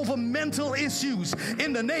Jesus, over mental issues.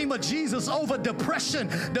 In the name of Jesus, over depression.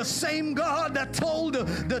 The same God that told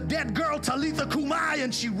the dead girl Talitha Kumai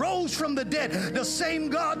and she rose from the dead. The same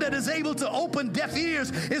God that is able to open deaf ears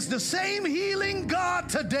is the same healing God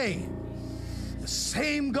today. The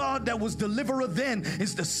same God that was deliverer then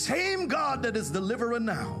is the same God that is deliverer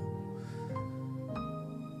now.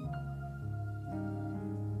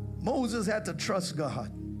 Moses had to trust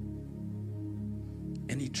God,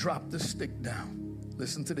 and he dropped the stick down.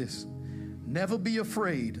 Listen to this. Never be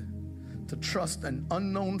afraid to trust an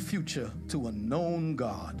unknown future to a known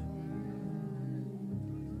God.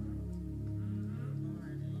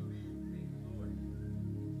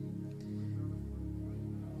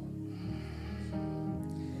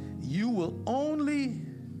 You will only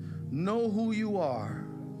know who you are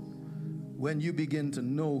when you begin to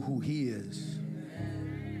know who He is.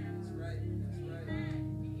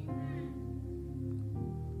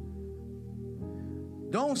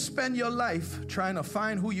 Don't spend your life trying to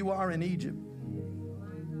find who you are in Egypt.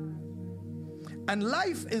 And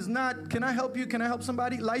life is not, can I help you? Can I help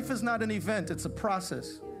somebody? Life is not an event, it's a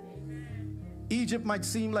process. Egypt might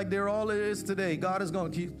seem like they're all it is today. God is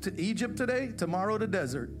going to Egypt today, tomorrow the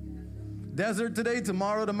desert. Desert today,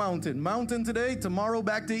 tomorrow the mountain. Mountain today, tomorrow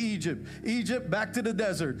back to Egypt. Egypt, back to the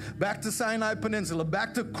desert. Back to Sinai Peninsula.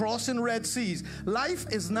 Back to crossing Red Seas. Life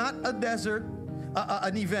is not a desert.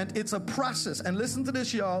 An event, it's a process. And listen to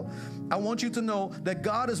this, y'all. I want you to know that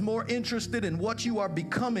God is more interested in what you are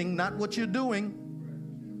becoming, not what you're doing.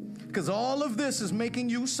 Because all of this is making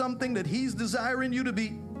you something that He's desiring you to be.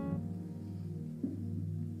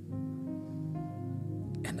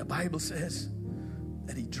 And the Bible says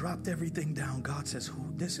that He dropped everything down. God says,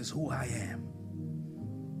 this is who I am.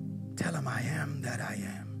 Tell Him I am that I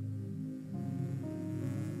am.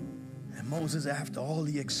 And Moses, after all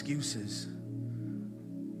the excuses,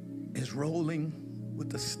 is rolling with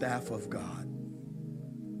the staff of God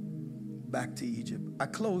back to Egypt. I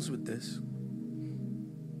close with this.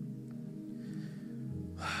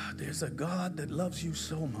 There's a God that loves you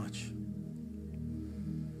so much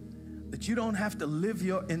that you don't have to live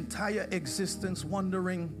your entire existence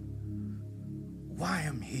wondering why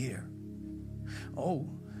I'm here. Oh,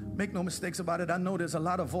 make no mistakes about it. I know there's a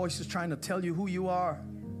lot of voices trying to tell you who you are.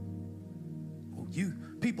 Oh,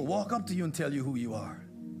 people walk up to you and tell you who you are.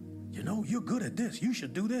 You know, you're good at this. You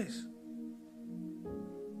should do this.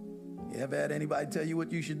 You ever had anybody tell you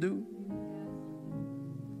what you should do?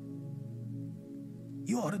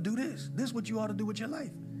 You ought to do this. This is what you ought to do with your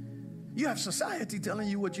life. You have society telling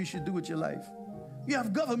you what you should do with your life. You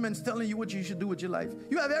have governments telling you what you should do with your life.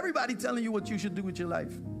 You have everybody telling you what you should do with your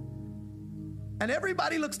life. And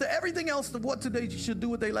everybody looks to everything else of what they should do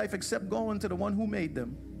with their life except going to the one who made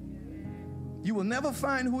them. You will never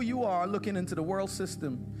find who you are looking into the world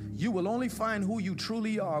system. You will only find who you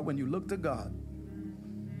truly are when you look to God.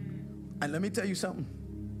 And let me tell you something.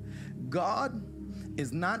 God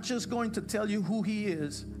is not just going to tell you who He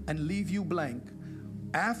is and leave you blank.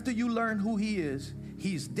 After you learn who He is,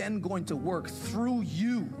 He's then going to work through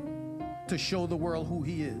you to show the world who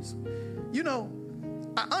He is. You know,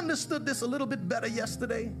 I understood this a little bit better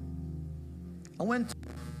yesterday.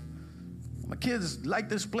 My kids like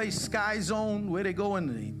this place, Sky Zone, where they go and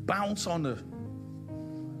they bounce on the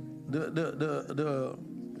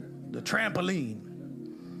trampoline.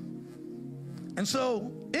 And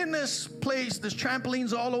so in this place, there's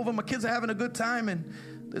trampolines all over. My kids are having a good time, and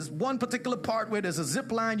there's one particular part where there's a zip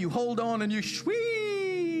line. You hold on and you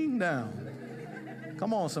swing down.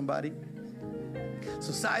 Come on, somebody.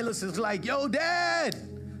 So Silas is like, yo, Dad,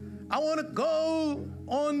 I want to go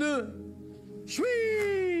on the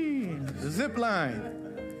swing, the zip line.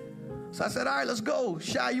 So I said, all right, let's go.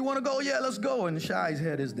 Shy, you want to go? Yeah, let's go. And Shy's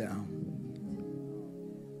head is down.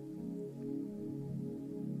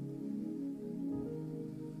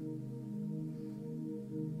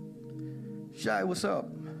 Shy, what's up?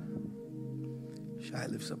 Shy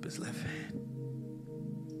lifts up his left hand.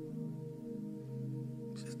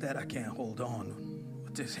 He says, Dad, I can't hold on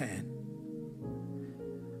with this hand.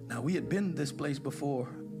 Now, we had been to this place before,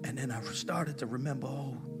 and then I started to remember,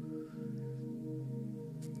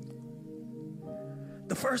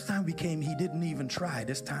 the first time we came, he didn't even try.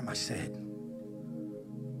 This time I said,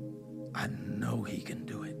 I know he can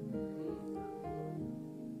do it.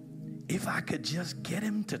 If I could just get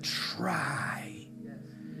him to try,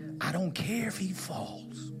 I don't care if he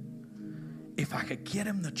falls. If I could get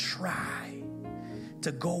him to try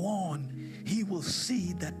to go on, he will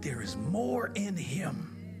see that there is more in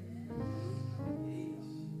him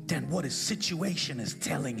than what his situation is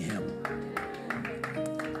telling him.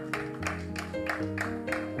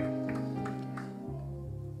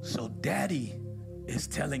 Daddy is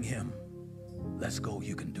telling him, let's go,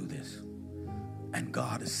 you can do this. And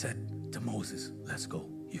God has said to Moses, let's go,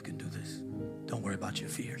 you can do this. Don't worry about your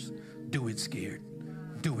fears. Do it scared.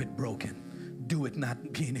 Do it broken. Do it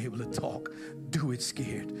not being able to talk. Do it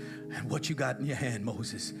scared. And what you got in your hand,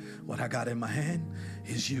 Moses, what I got in my hand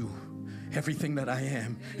is you. Everything that I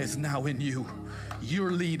am is now in you.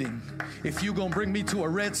 You're leading. If you're going to bring me to a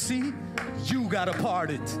Red Sea, you got to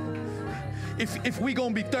part it. If we're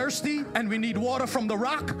going to be thirsty and we need water from the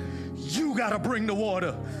rock, you got to bring the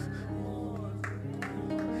water.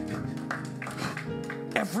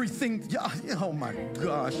 Everything, oh my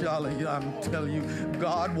gosh, y'all, I'm telling you,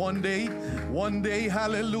 God, one day,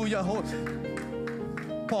 hallelujah.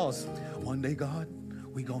 Pause. One day, God,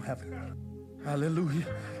 we gonna have it. Hallelujah.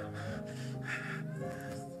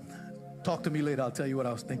 Talk to me later. I'll tell you what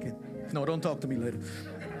I was thinking. No, don't talk to me later.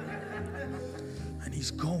 And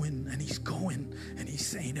he's going, and he's going, and he's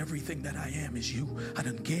saying, everything that I am is you. I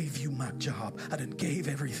done gave you my job. I done gave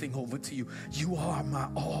everything over to you. You are my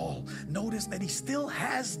all. Notice that he still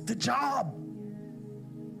has the job.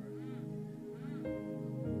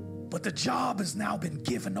 But the job has now been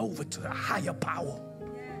given over to a higher power.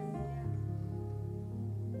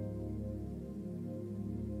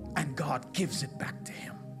 And God gives it back to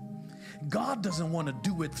him. God doesn't want to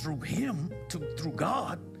do it through him, through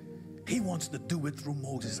God. He wants to do it through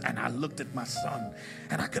Moses. And I looked at my son,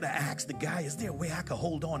 and I could have asked the guy, is there a way I could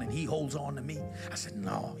hold on? And he holds on to me. I said,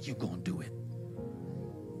 no, you're going to do it.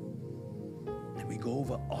 And we go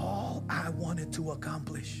over all I wanted to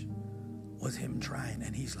accomplish was him trying.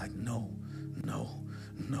 And he's like, no,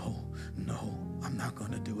 I'm not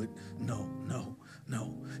going to do it. No.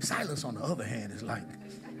 Silas, on the other hand, is like,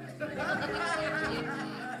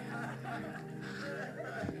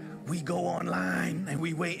 we go online and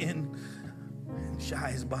we waiting, and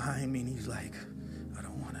Shai is behind me, and he's like, I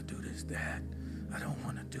don't want to do this, Dad. I don't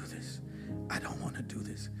want to do this. I don't want to do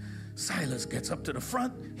this. Silas gets up to the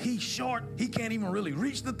front. He's short. He can't even really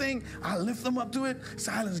reach the thing. I lift him up to it.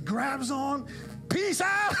 Silas grabs on. Peace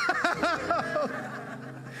out.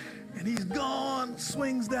 And he's gone,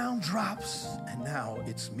 swings down, drops. And now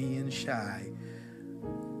it's me and Shai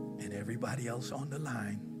and everybody else on the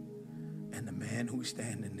line. And the man who's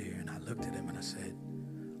standing there, and I looked at him and I said,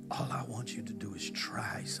 all I want you to do is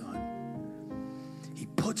try, son. He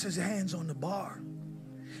puts his hands on the bar.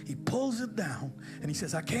 He pulls it down and he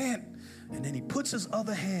says, I can't. And then he puts his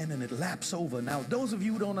other hand and it laps over. Now, those of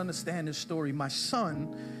you who don't understand this story, my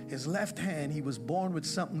son, his left hand, he was born with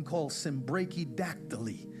something called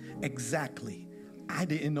symbrachydactyly. Exactly. I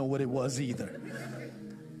didn't know what it was either.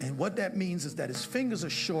 And what that means is that his fingers are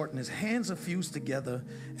short and his hands are fused together,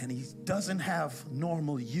 and he doesn't have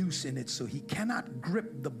normal use in it, so he cannot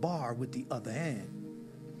grip the bar with the other hand.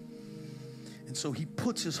 And so he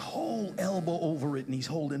puts his whole elbow over it and he's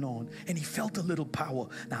holding on, and he felt a little power.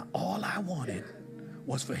 Now, all I wanted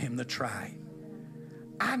was for him to try.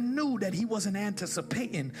 I knew that he wasn't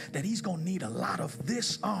anticipating that he's going to need a lot of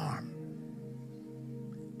this arm.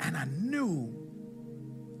 And I knew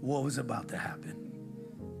what was about to happen.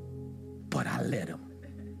 But I let him.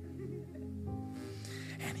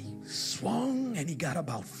 And he swung, and he got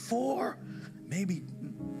about 4, maybe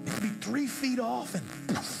 3 feet off, and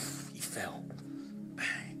poof, he fell.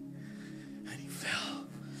 Bang. And he fell.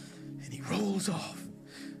 And he rolls off.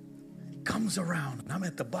 And he comes around, and I'm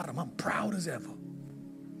at the bottom. I'm proud as ever.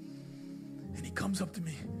 And he comes up to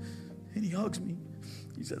me, and he hugs me.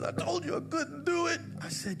 He says, I told you I couldn't do it. I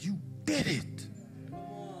said, you did it.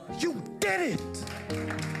 You did it.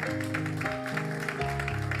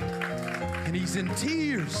 And he's in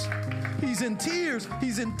tears. He's in tears.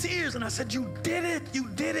 He's in tears. And I said, you did it. You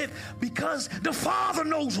did it because the Father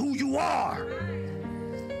knows who you are.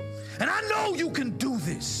 And I know you can do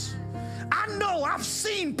this. I know I've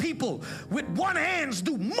seen people with one hand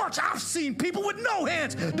do much. I've seen people with no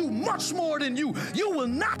hands do much more than you. You will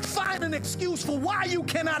not find an excuse for why you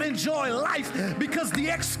cannot enjoy life, because the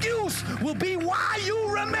excuse will be why you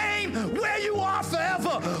remain where you are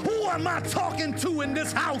forever. Who am I talking to in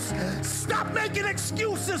this house? Stop making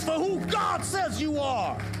excuses for who God says you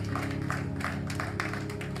are.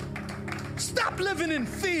 Stop living in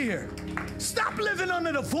fear. Stop living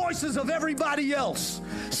under the voices of everybody else.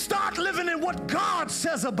 Start living in what God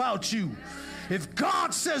says about you. If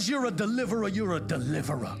God says you're a deliverer, you're a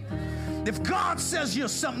deliverer. If God says you're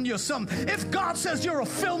something, you're something. If God says you're a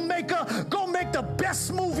filmmaker, go make the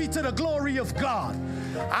best movie to the glory of God.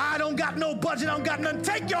 I don't got no budget, I don't got nothing.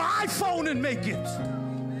 Take your iPhone and make it.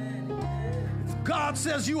 If God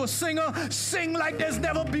says you a singer, sing like there's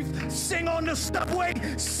never been. Sing on the subway,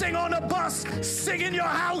 sing on the bus, sing in your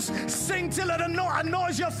house, sing till it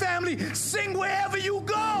annoys your family, sing wherever you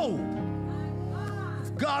go.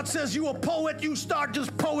 If God says you a poet, you start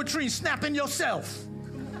just poetry, snapping yourself.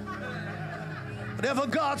 Whatever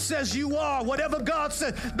God says you are, whatever God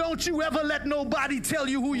says, don't you ever let nobody tell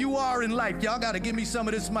you who you are in life. Y'all got to give me some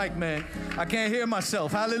of this mic, man. I can't hear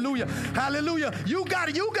myself. Hallelujah. Hallelujah. You got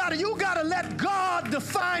to let God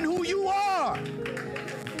define who you are.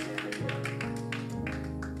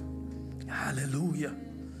 Hallelujah.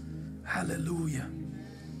 Hallelujah.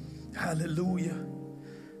 Hallelujah.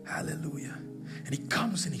 Hallelujah. And he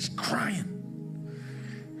comes and he's crying.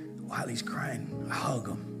 While he's crying, I hug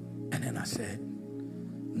him. And then I said,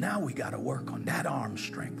 now we got to work on that arm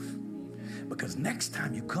strength. Because next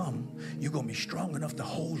time you come, you're going to be strong enough to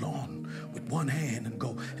hold on with one hand and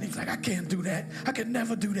go. And he's like, I can't do that. I can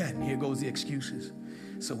never do that. And here goes the excuses.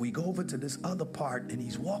 So we go over to this other part, and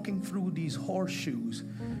he's walking through these horseshoes.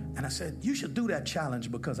 And I said, you should do that challenge,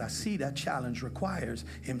 because I see that challenge requires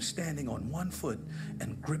him standing on one foot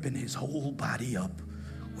and gripping his whole body up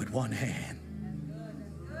with one hand.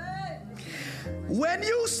 When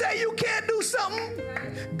you say you can't do something,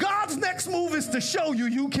 God's next move is to show you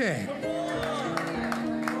you can.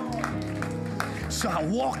 So I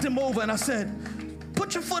walked him over and I said,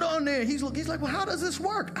 put your foot on there. He's like, well, how does this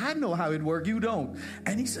work? I know how it works. You don't.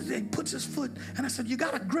 And he says, he puts his foot. And I said, you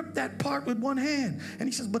got to grip that part with one hand. And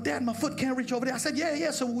he says, but Dad, my foot can't reach over there. I said,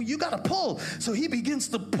 yeah. So you got to pull. So he begins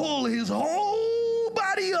to pull his whole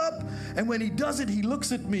body up. And when he does it, he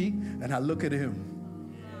looks at me and I look at him.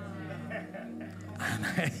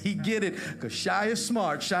 And he get it, because Shy is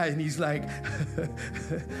smart. Shy, and he's like,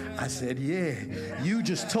 I said, yeah, you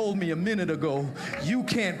just told me a minute ago you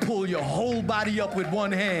can't pull your whole body up with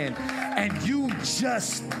one hand, and you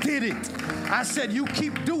just did it. I said, you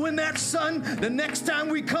keep doing that, son. The next time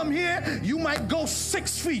we come here, you might go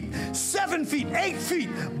 6 feet, 7 feet, 8 feet,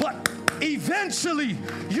 but eventually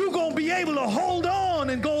you're going to be able to hold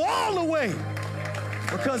on and go all the way,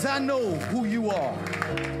 because I know who you are.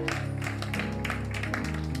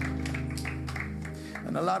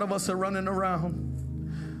 And a lot of us are running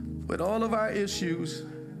around with all of our issues,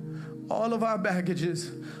 all of our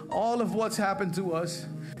baggages, all of what's happened to us.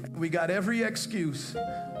 We got every excuse,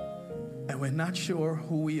 and we're not sure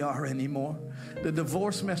who we are anymore. The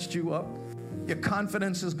divorce messed you up. Your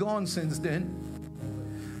confidence is gone since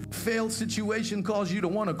then. Failed situation caused you to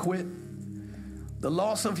want to quit. The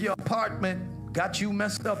loss of your apartment got you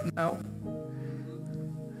messed up now.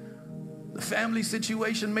 The family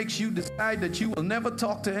situation makes you decide that you will never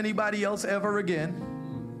talk to anybody else ever again.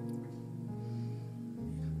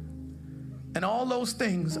 And all those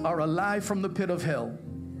things are a lie from the pit of hell.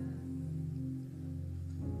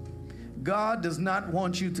 God does not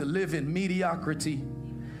want you to live in mediocrity.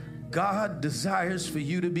 God desires for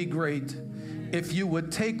you to be great. If you would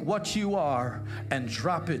take what you are and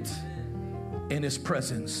drop it in His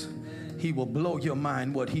presence, He will blow your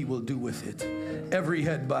mind what He will do with it. Every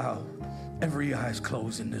head bow. Every eye is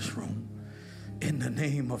closed in this room. In the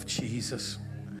name of Jesus.